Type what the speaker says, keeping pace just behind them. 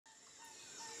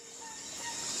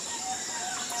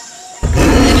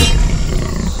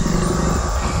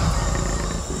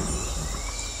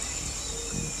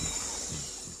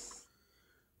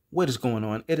What is going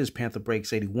on? It is Panther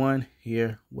Breaks 81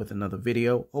 here with another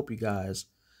video. Hope you guys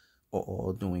are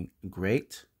all doing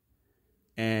great.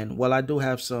 And while I do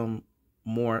have some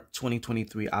more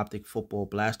 2023 Optic football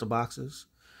blaster boxes,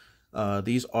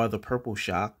 these are the Purple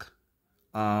Shock.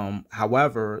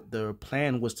 However, the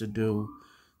plan was to do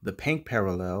the pink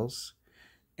parallels,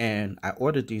 and I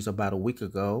ordered these about a week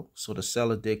ago. So the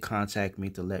seller did contact me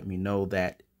to let me know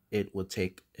that it would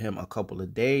take him a couple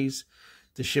of days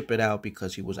to ship it out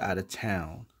because he was out of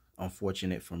town.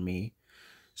 Unfortunate for me.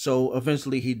 So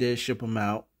eventually he did ship them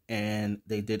out, and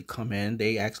they did come in.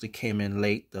 They actually came in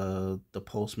late. The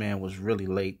postman was really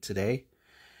late today.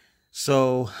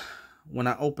 So when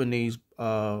I opened these,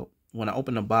 when I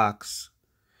opened the box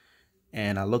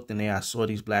and I looked in there, I saw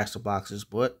these blaster boxes.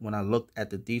 But when I looked at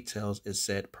the details, it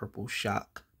said Purple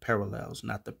Shock parallels,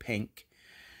 not the pink.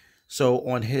 So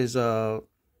on his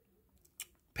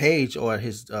page or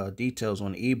his details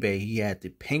on eBay, he had the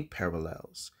pink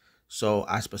parallels. So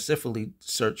I specifically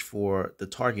searched for the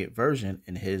Target version,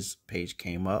 and his page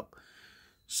came up.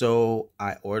 So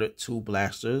I ordered 2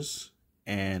 blasters,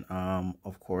 and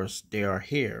of course they are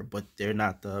here, but they're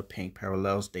not the pink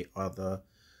parallels. They are the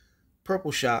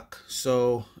Purple Shock.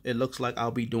 So it looks like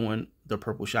I'll be doing the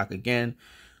Purple Shock again,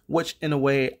 which in a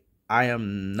way I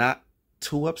am not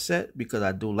too upset because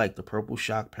I do like the Purple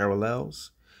Shock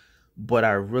parallels. But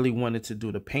I really wanted to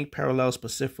do the pink parallel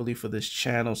specifically for this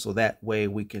channel, so that way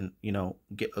we can, you know,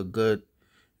 get a good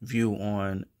view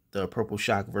on the Purple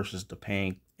Shock versus the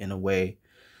pink in a way.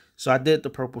 So I did the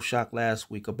Purple Shock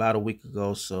last week, about a week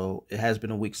ago. So it has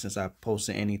been a week since I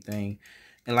posted anything.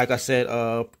 And like I said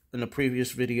in the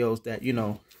previous videos, that, you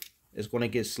know, it's going to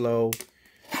get slow.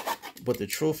 But the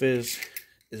truth is,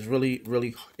 it's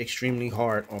really extremely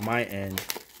hard on my end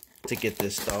to get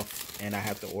this stuff, and I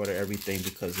have to order everything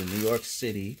because in New York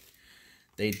City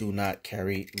they do not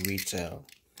carry retail.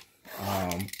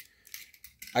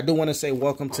 I do want to say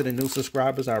welcome to the new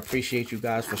subscribers. I appreciate you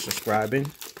guys for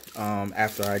subscribing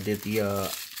after I did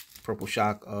the Purple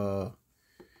Shock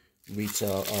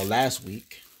retail last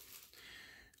week.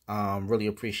 Really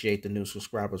appreciate the new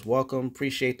subscribers. Welcome.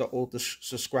 Appreciate the older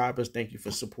subscribers. Thank you for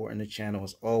supporting the channel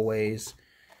as always.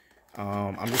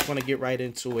 I'm just going to get right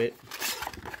into it.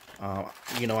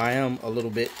 You know, I am a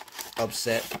little bit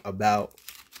upset about,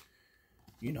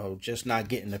 you know, just not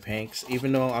getting the pinks,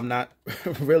 even though I'm not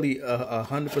really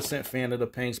 100% fan of the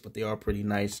pinks, but they are pretty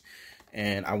nice.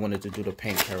 And I wanted to do the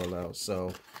pink parallels.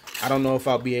 So I don't know if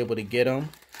I'll be able to get them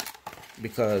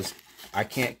because I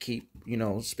can't keep, you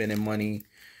know, spending money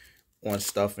on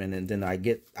stuff and then I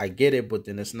get it, but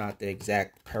then it's not the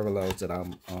exact parallels that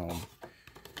I'm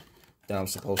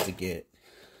supposed to get.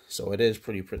 So it is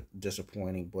pretty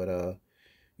disappointing, but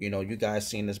you know, you guys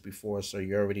seen this before, so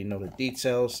you already know the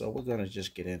details. So we're gonna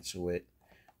just get into it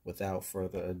without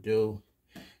further ado.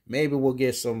 Maybe we'll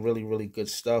get some really good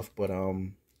stuff, but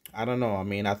I don't know. I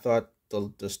mean, I thought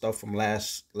the stuff from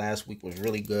last week was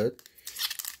really good.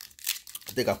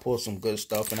 I think I pulled some good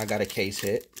stuff, and I got a case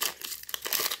hit.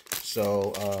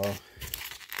 So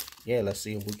yeah, let's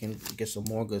see if we can get some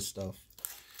more good stuff.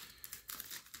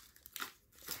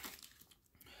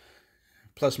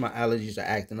 Plus, my allergies are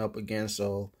acting up again,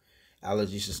 so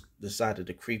allergies just decided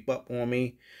to creep up on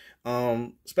me.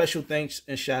 Special thanks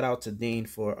and shout out to Dean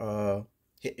for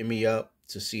hitting me up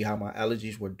to see how my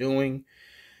allergies were doing.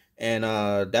 And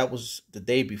that was the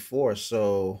day before,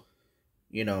 so,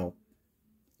 you know,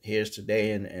 here's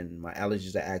today, and my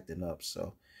allergies are acting up.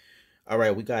 So, all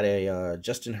right, we got a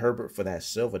Justin Herbert for that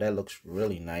silver. That looks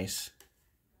really nice.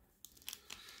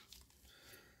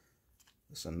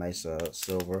 It's a nice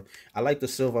silver. I like the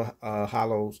silver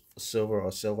hollows, silver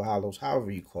or silver hollows, however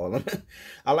you call them.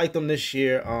 I like them this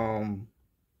year.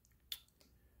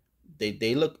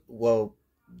 They look, well,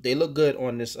 they look good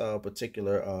on this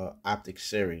particular Optic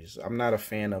series. I'm not a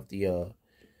fan of the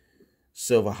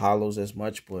silver hollows as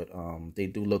much, but they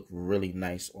do look really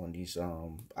nice on these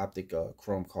Optic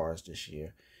chrome cards this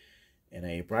year. And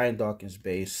a Brian Dawkins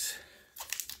base.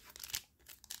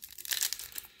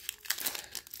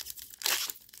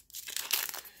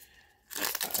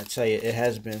 I tell you, it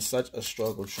has been such a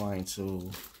struggle trying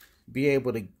to be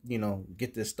able to, you know,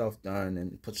 get this stuff done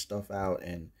and put stuff out,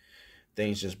 and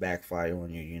things just backfire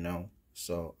on you, you know.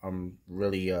 So I'm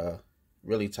really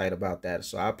tight about that.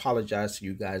 So I apologize to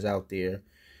you guys out there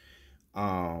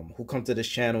who come to this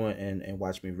channel and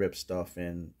watch me rip stuff,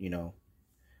 and, you know,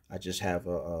 I just have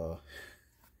a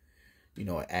you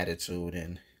know, an attitude,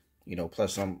 and, you know,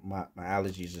 plus my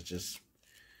allergies are just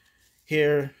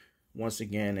here once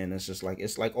again, and it's just like,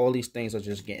 it's like all these things are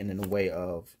just getting in the way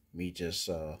of me just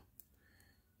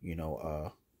you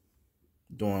know,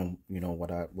 doing,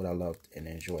 what I love and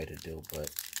enjoy to do. But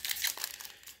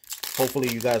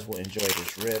hopefully you guys will enjoy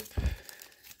this rip.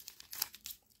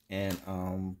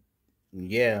 And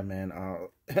yeah, man,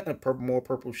 more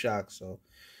purple shock. So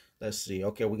let's see.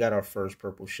 Okay, we got our first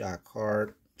purple shock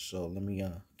card. So let me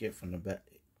get from the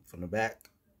back.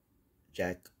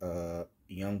 Jack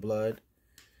Youngblood.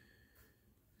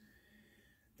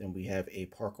 Then we have a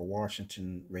Parker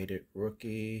Washington rated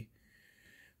rookie.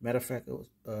 Matter of fact, it was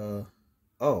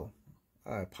oh,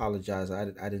 I apologize. I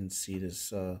didn't see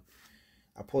this. I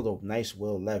pulled a nice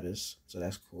Will Levis, so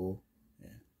that's cool. Yeah.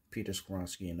 Peter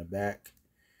Skronsky in the back.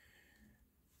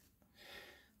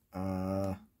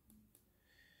 All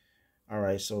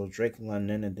right, so Drake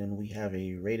London, and then we have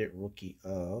a rated rookie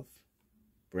of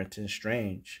Brenton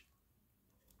Strange,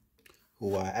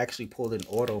 who I actually pulled an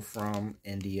auto from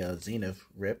in the Zenith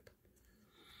rip.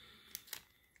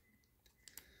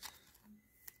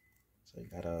 So you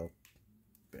got a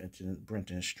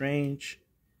Brenton Strange.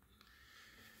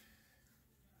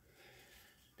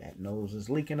 That nose is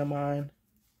leaking of mine.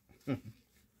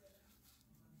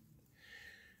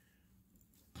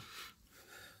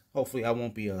 Hopefully I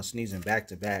won't be sneezing back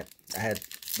to back. I had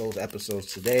those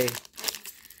episodes today.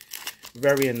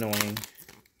 Very annoying.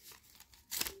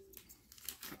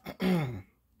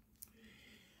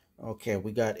 Okay,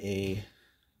 we got a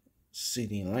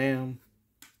CeeDee Lamb.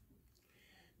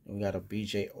 We got a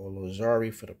BJ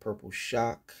Olozari for the purple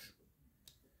shock.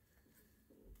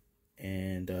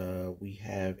 And we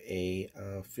have a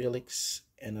Felix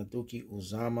Anaduki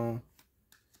Uzama.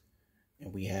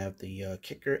 And we have the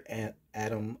kicker at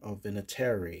Adam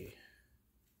Vinatieri.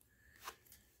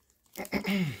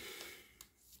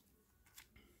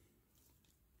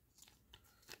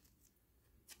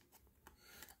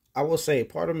 I will say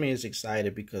part of me is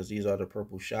excited because these are the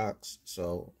purple shocks.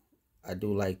 So I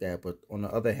do like that. But on the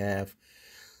other half,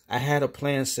 I had a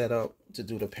plan set up to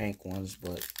do the pink ones.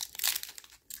 But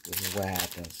this is what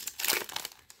happens.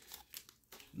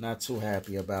 Not too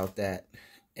happy about that.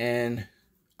 And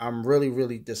I'm really,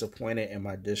 really disappointed in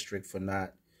my district for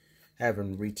not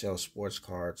having retail sports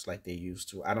cards like they used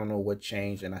to. I don't know what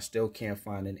changed, and I still can't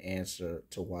find an answer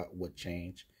to what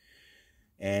changed.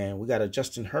 And we got a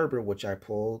Justin Herbert, which I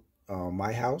pulled.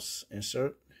 My house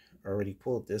insert. Already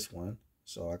pulled this one,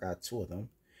 so I got two of them.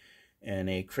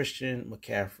 And a Christian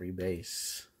McCaffrey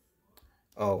base.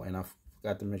 Oh, and I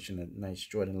forgot to mention a nice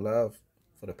Jordan Love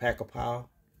for the Packer Pile.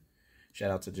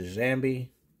 Shout out to Djambi.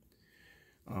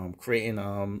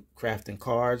 Crafting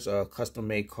cards, custom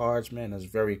made cards, man, that's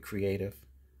very creative.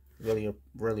 Really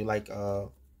like the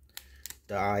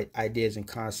ideas and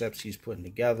concepts he's putting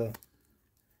together.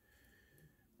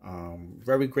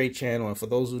 Very great channel, and for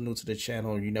those who are new to the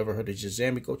channel and you never heard of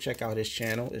Djambi, go check out his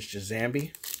channel. It's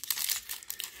Djambi,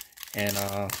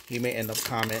 and he may end up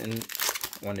commenting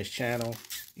on his channel,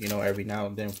 every now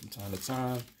and then from time to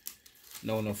time.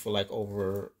 Known him for like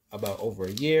about over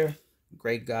a year.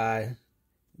 Great guy.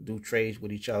 Do trades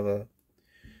with each other.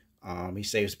 He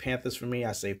saves Panthers for me.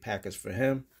 I save Packers for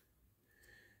him.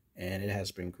 And it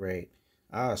has been great.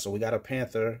 So we got a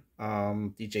Panther.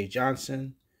 DJ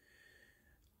Johnson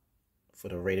for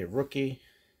the rated rookie.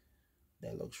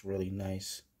 That looks really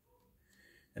nice.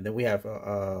 And then we have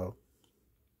a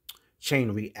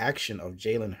chain reaction of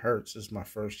Jalen Hurts. This is my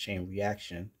first chain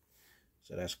reaction.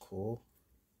 So that's cool.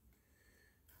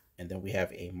 And then we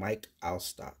have a Mike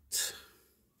Alstott.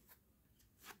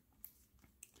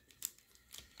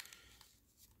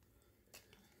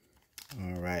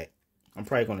 All right, I'm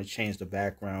probably going to change the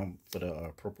background for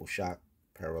the purple shock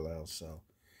parallel, so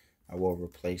I will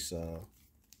replace the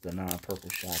non-purple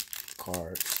shock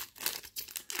cards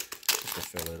just to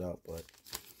fill it up. But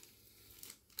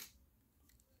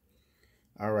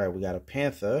all right, we got a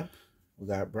Panther, we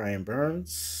got Brian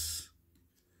Burns,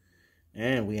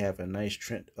 and we have a nice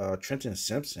Trenton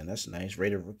Simpson. That's nice,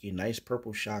 rated rookie, nice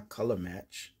purple shock color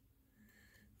match.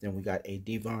 Then we got a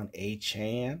Devon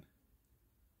Achane.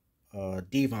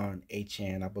 Devon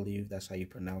Achane, I believe that's how you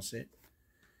pronounce it.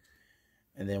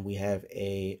 And then we have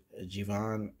a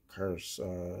Javon Curse,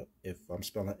 if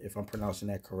I'm pronouncing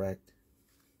that correct.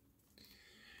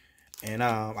 And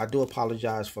I do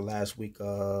apologize for last week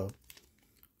for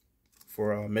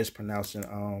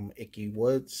mispronouncing Icky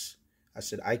Woods. I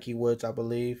said Ikey Woods, I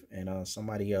believe, and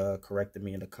somebody corrected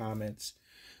me in the comments.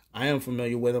 I am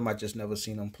familiar with him. I just never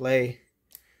seen him play.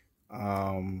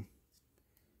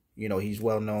 He's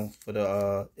well known for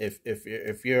the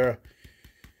if you're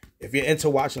into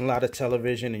watching a lot of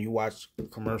television and you watch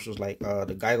commercials like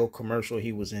the Geico commercial,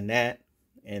 he was in that,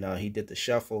 and he did the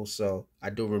shuffle, so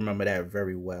I do remember that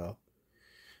very well.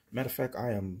 Matter of fact,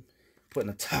 I am putting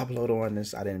a top loader on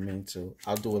this. I didn't mean to.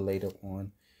 I'll do it later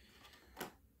on.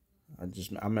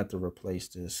 I meant to replace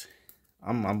this.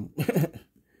 I'm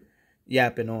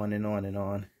yapping on and on and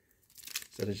on.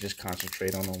 So to just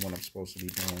concentrate on what I'm supposed to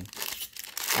be doing.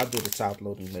 I'll do the top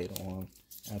loading later on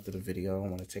after the video. I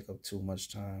don't want to take up too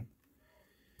much time.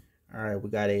 All right, we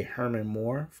got a Herman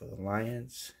Moore for the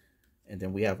Lions. And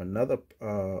then we have another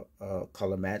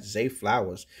color match, Zay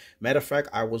Flowers. Matter of fact,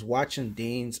 I was watching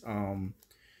Dean's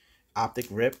Optic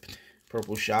Rip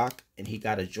Purple Shock, and he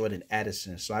got a Jordan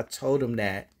Addison. So I told him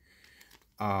that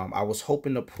I was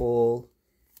hoping to pull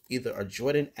either a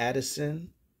Jordan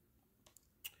Addison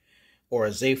or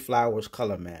a Zay Flowers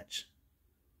color match.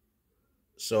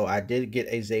 So I did get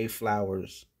a Zay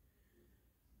Flowers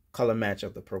color match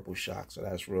of the Purple Shock. So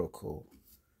that's real cool.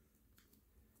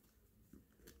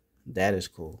 That is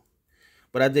cool.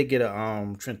 But I did get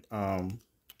a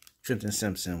Trenton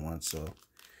Simpson one. So,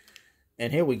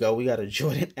 and here we go. We got a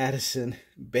Jordan Addison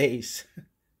base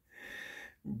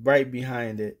right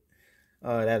behind it.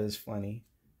 Oh, that is funny.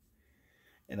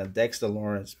 And a Dexter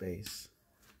Lawrence base.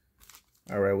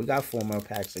 All right, we got 4 more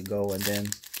packs to go, and then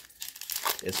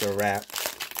it's a wrap.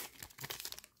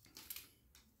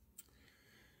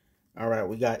 All right,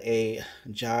 we got a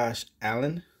Josh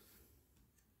Allen.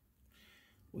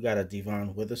 We got a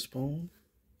Devon Witherspoon.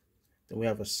 Then we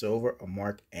have a silver, a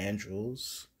Mark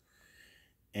Andrews.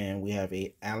 And we have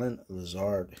a Allen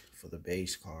Lazard for the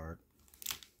base card.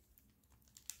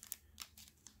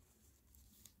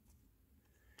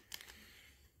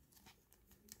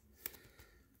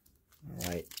 All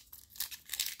right,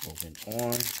 moving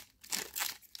on.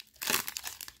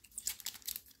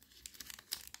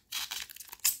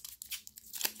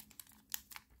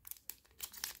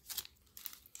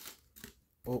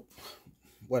 Oh,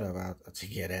 whatever. I'll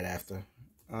take care of that after.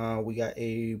 We got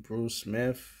a Bruce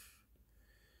Smith,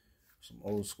 some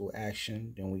old school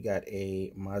action. Then we got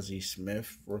a Mozzie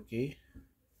Smith rookie.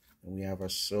 And we have a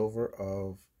silver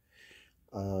of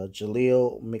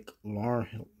Jaleel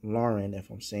McLaurin, if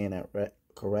I'm saying that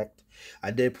correct.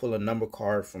 I did pull a number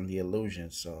card from the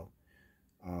Illusion, so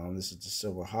this is the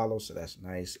silver hollow, so that's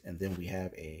nice. And then we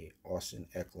have a Austin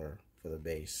Eckler for the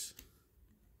base.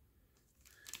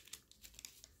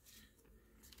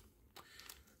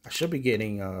 I should be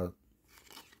getting, I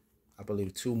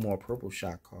believe, 2 more Purple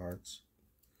Shock cards.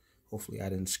 Hopefully I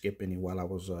didn't skip any while I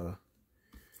was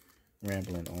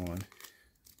rambling on.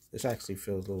 This actually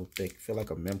feels a little thick. I feel like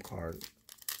a mem card.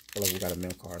 I feel like we got a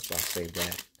mem card, so I'll save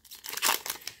that.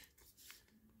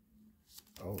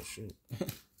 Oh, shoot.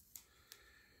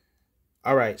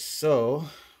 All right, so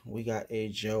we got a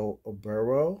Joe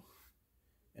Burrow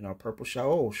in our Purple Shock.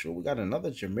 Oh, shoot, we got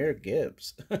another Jahmyr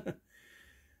Gibbs.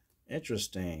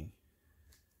 Interesting.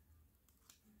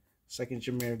 Second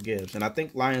Jahmyr Gibbs. And I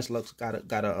think Lions Lux got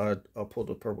a pull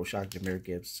the Purple Shock Jahmyr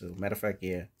Gibbs too. Matter of fact,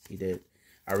 yeah, he did.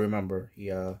 I remember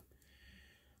he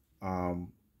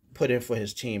put in for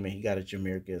his team and he got a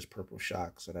Jahmyr Gibbs Purple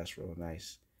Shock, so that's real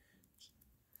nice.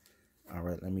 All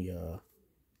right, let me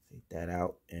take that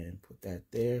out and put that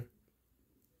there.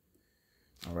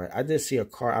 All right, I did see a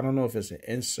card. I don't know if it's an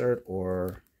insert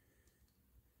or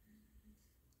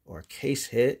a case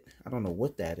hit. I don't know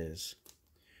what that is.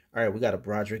 All right, we got a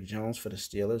Broderick Jones for the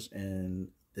Steelers, and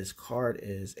this card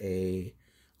is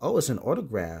it's an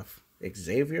autograph.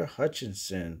 Xavier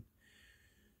Hutchinson.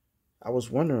 I was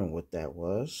wondering what that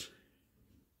was.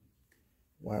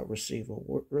 Wide receiver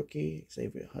rookie,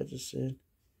 Xavier Hutchinson.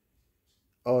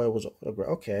 Oh, it was an autograph.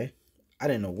 Okay. I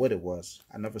didn't know what it was.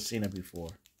 I never seen it before.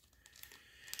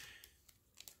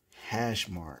 Hash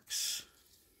marks.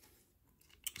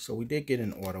 So we did get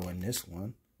an auto in this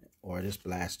one, or this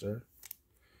blaster.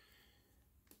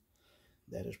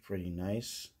 That is pretty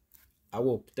nice. I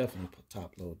will definitely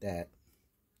top load that.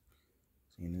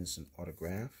 Seeing this an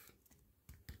autograph.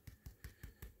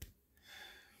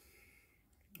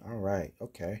 All right,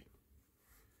 okay.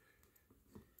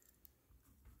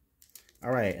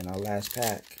 All right, and our last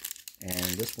pack. And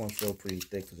this one's still pretty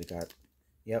thick because it got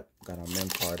our mem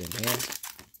card in here.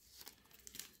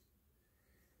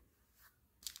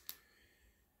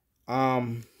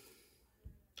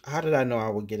 How did I know I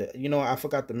would get it? You know, I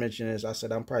forgot to mention this. I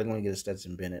said I'm probably going to get a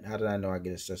Stetson Bennett. How did I know I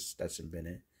get a Stetson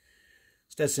Bennett?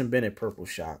 Stetson Bennett Purple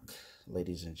Shock,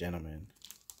 ladies and gentlemen.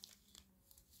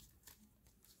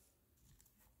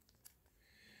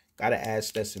 Gotta add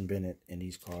Stetson Bennett in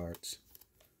these cards.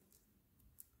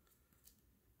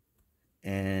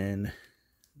 And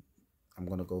I'm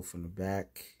going to go from the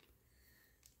back.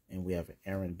 And we have an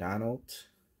Aaron Donald.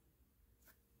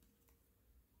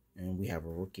 And we have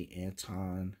a rookie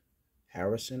Anton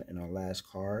Harrison in our last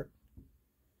card.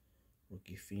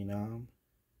 Rookie Phenom.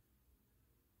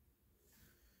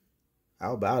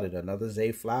 How about it? Another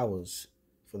Zay Flowers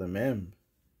for the Mem.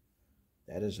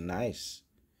 That is nice.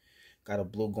 Got a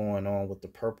blue going on with the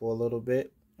purple a little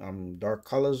bit. Dark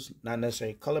colors, not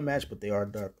necessarily color match, but they are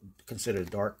dark, considered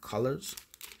dark colors.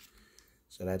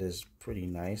 So that is pretty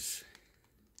nice.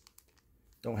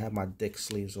 Don't have my dick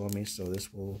sleeves on me, so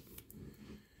this will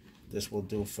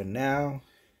do for now.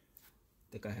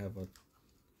 I think I have a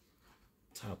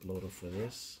top loader for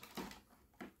this.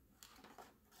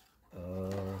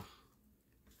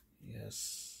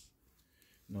 Yes.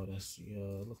 No, that's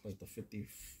look like the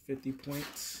 50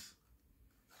 points.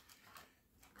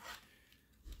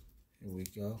 Here we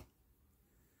go.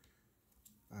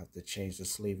 I have to change the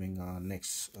sleeving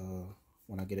next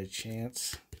when I get a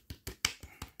chance.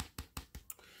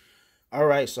 All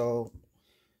right, so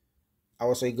I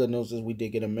would say good news is we did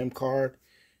get a mem card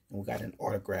and we got an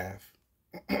autograph.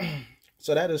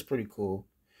 So that is pretty cool.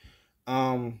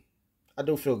 I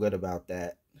do feel good about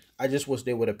that. I just wish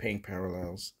they would have paint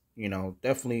parallels. You know,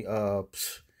 definitely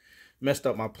messed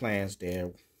up my plans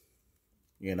there.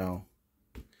 You know.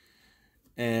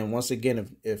 And once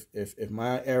again, if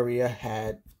my area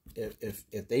had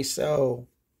if they sell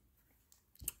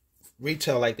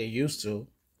retail like they used to,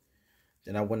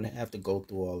 then I wouldn't have to go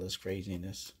through all this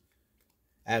craziness.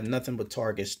 I have nothing but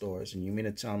Target stores, and you mean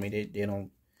to tell me they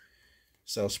don't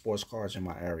sell sports cards in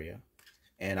my area?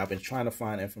 And I've been trying to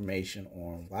find information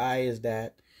on why is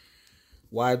that?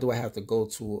 Why do I have to go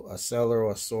to a seller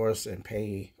or a source and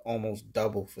pay almost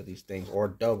double for these things, or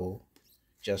double,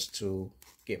 just to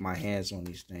get my hands on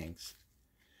these things?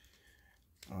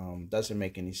 Doesn't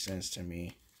make any sense to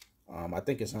me. I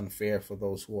think it's unfair for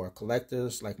those who are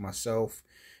collectors like myself,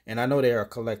 and I know there are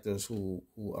collectors who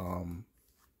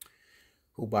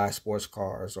buy sports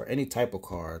cards or any type of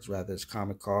cards, rather it's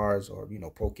comic cards or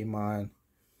Pokemon.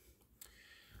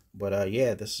 But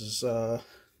yeah, this is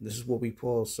what we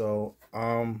pull. So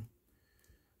I'm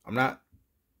not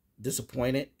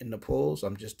disappointed in the pulls.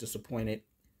 I'm just disappointed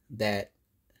that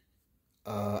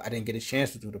I didn't get a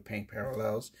chance to do the paint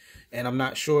parallels, and I'm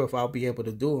not sure if I'll be able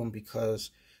to do them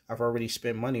because I've already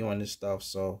spent money on this stuff.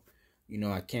 So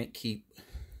I can't keep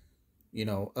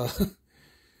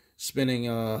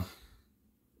spending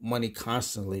money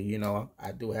constantly.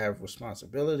 I do have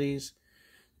responsibilities,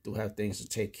 do have things to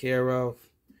take care of.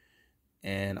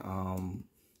 And,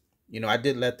 I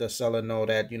did let the seller know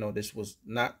that, this was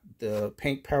not the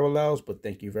paint parallels, but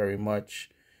thank you very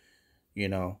much,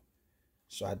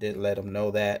 So I did let him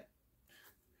know that.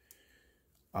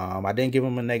 I didn't give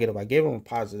him a negative. I gave him a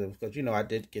positive because, I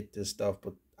did get this stuff,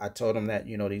 but I told him that,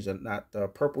 these are not the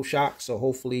purple shocks. So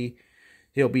hopefully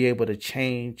he'll be able to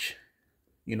change,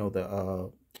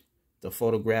 the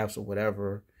photographs or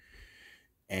whatever.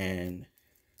 And,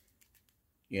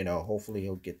 hopefully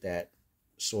he'll get that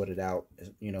sorted out,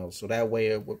 so that way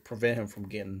it would prevent him from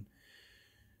getting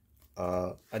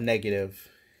a negative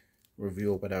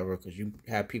review or whatever, because you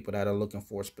have people that are looking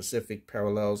for specific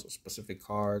parallels or specific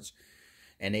cards,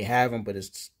 and they have them, but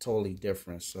it's totally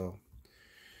different. So,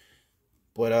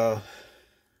 but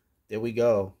there we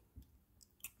go.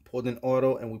 Pulled an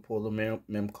auto and we pulled a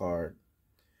mem card.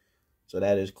 So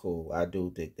that is cool. I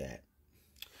do dig that.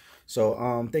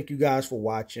 So thank you guys for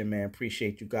watching, man.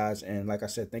 Appreciate you guys. And like I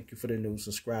said, thank you for the new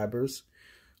subscribers.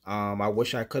 I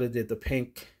wish I could have did the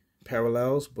pink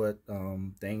parallels, but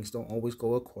things don't always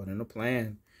go according to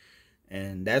plan.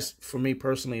 And that's, for me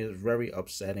personally, is very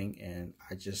upsetting. And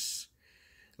I just,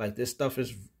 like, this stuff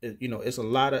is, it's a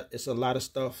lot of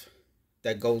stuff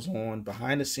that goes on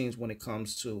behind the scenes when it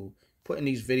comes to putting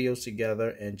these videos together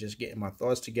and just getting my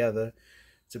thoughts together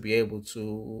to be able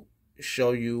to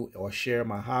show you or share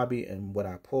my hobby and what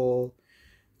I pull,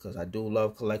 because I do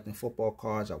love collecting football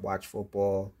cards. I watch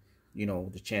football,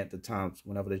 the times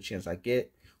whenever the chance I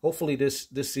get. Hopefully this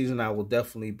season I will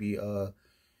definitely be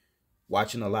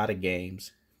watching a lot of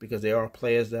games, because there are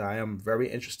players that I am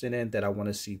very interested in that I want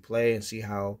to see play and see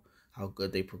how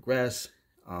good they progress,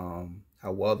 how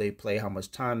well they play, how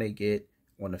much time they get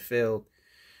on the field.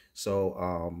 So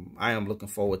I am looking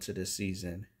forward to this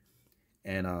season.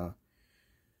 And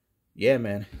yeah,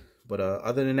 man. But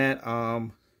other than that, I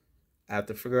have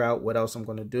to figure out what else I'm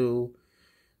going to do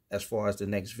as far as the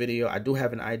next video. I do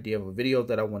have an idea of a video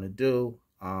that I want to do.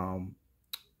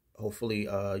 Hopefully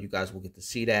you guys will get to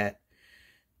see that.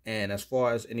 And as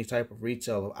far as any type of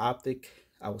retail of Optic,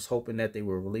 I was hoping that they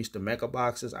will release the mega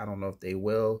boxes. I don't know if they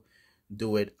will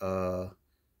do it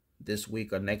this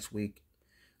week or next week.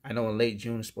 I know in late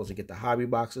June it's supposed to get the hobby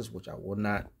boxes, which I will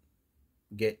not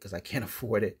get because I can't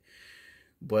afford it.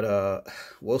 But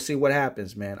we'll see what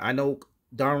happens, man. I know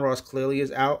Donruss clearly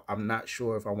is out. I'm not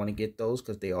sure if I want to get those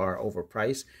because they are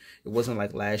overpriced. It wasn't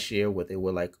like last year where they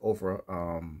were like over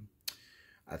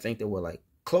I think they were like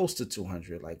close to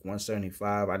 200, like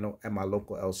 175. I know at my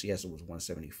local LCS it was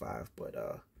 175, but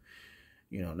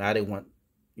now they want,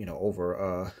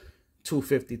 over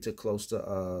 250 to close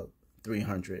to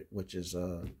 300, which is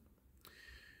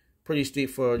pretty steep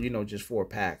for, just 4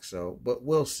 packs. So, but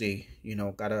we'll see.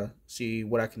 Gotta see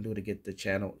what I can do to get the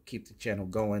channel, keep the channel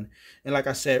going. And like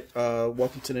I said,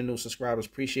 welcome to the new subscribers.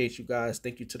 Appreciate you guys.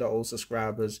 Thank you to the old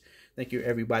subscribers. Thank you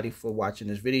everybody for watching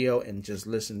this video and just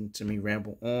listening to me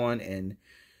ramble on and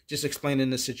just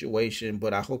explaining the situation.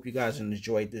 But I hope you guys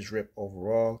enjoyed this rip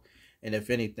overall. And if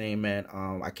anything, man,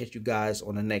 I catch you guys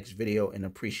on the next video and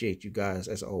appreciate you guys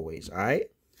as always. All right,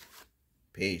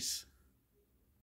 peace.